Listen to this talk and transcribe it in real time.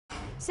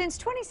Since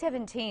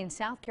 2017,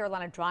 South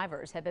Carolina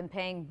drivers have been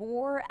paying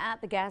more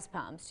at the gas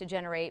pumps to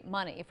generate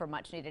money for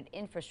much-needed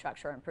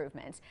infrastructure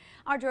improvements.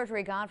 Our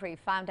Georgia Godfrey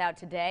found out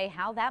today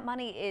how that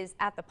money is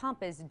at the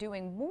pump is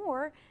doing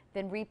more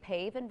than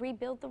repave and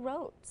rebuild the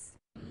roads.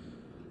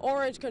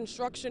 Orange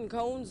construction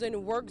cones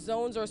and work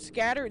zones are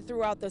scattered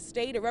throughout the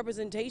state, a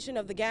representation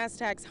of the gas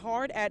tax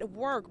hard at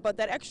work. But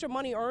that extra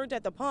money earned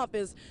at the pump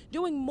is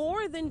doing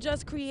more than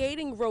just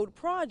creating road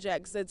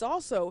projects. It's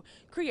also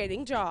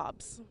creating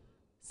jobs.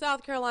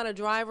 South Carolina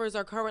drivers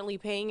are currently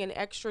paying an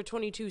extra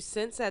 22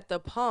 cents at the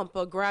pump,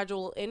 a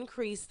gradual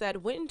increase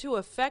that went into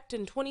effect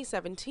in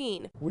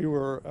 2017. We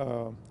were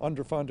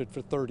underfunded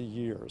for 30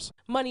 years.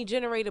 Money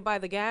generated by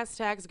the gas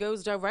tax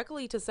goes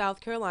directly to South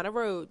Carolina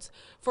roads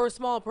for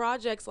small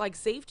projects like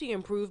safety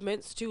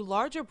improvements to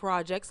larger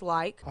projects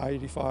like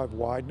I-85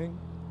 widening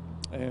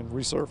and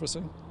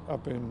resurfacing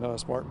up in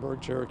Spartanburg,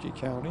 Cherokee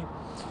County.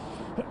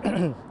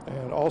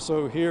 And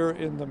also here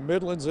in the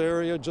Midlands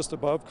area, just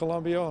above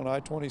Columbia on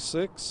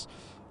I-26,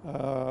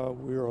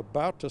 we're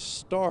about to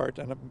start,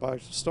 and by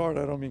start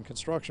I don't mean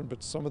construction,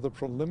 but some of the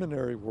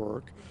preliminary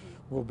work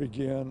will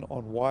begin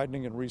on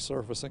widening and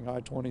resurfacing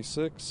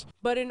I-26.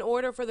 But in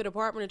order for the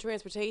Department of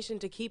Transportation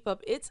to keep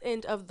up its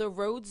end of the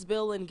roads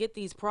bill and get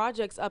these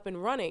projects up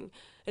and running,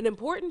 an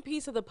important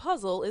piece of the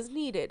puzzle is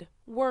needed: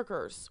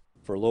 workers.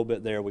 For a little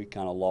bit there, we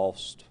kind of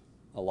lost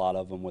a lot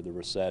of them with the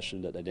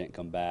recession, that they didn't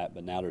come back,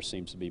 but now there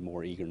seems to be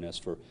more eagerness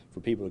for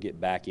people to get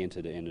back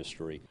into the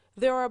industry.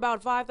 There are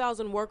about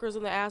 5,000 workers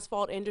in the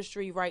asphalt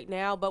industry right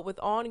now, but with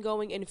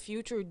ongoing and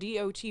future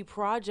DOT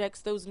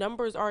projects, those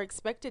numbers are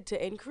expected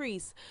to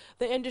increase.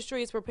 The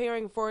industry is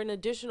preparing for an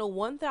additional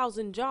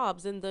 1,000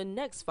 jobs in the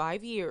next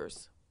 5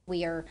 years.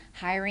 We are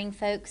hiring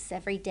folks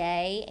every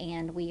day,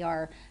 and we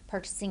are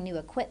purchasing new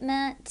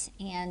equipment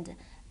and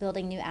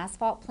building new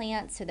asphalt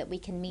plants so that we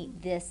can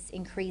meet this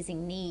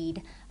increasing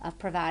need of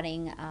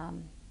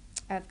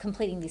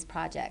completing these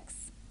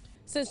projects.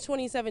 Since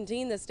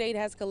 2017, the state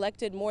has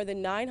collected more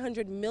than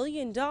 $900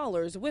 million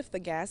with the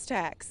gas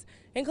tax.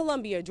 In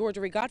Columbia,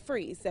 Georgia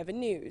Godfrey, 7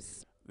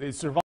 News.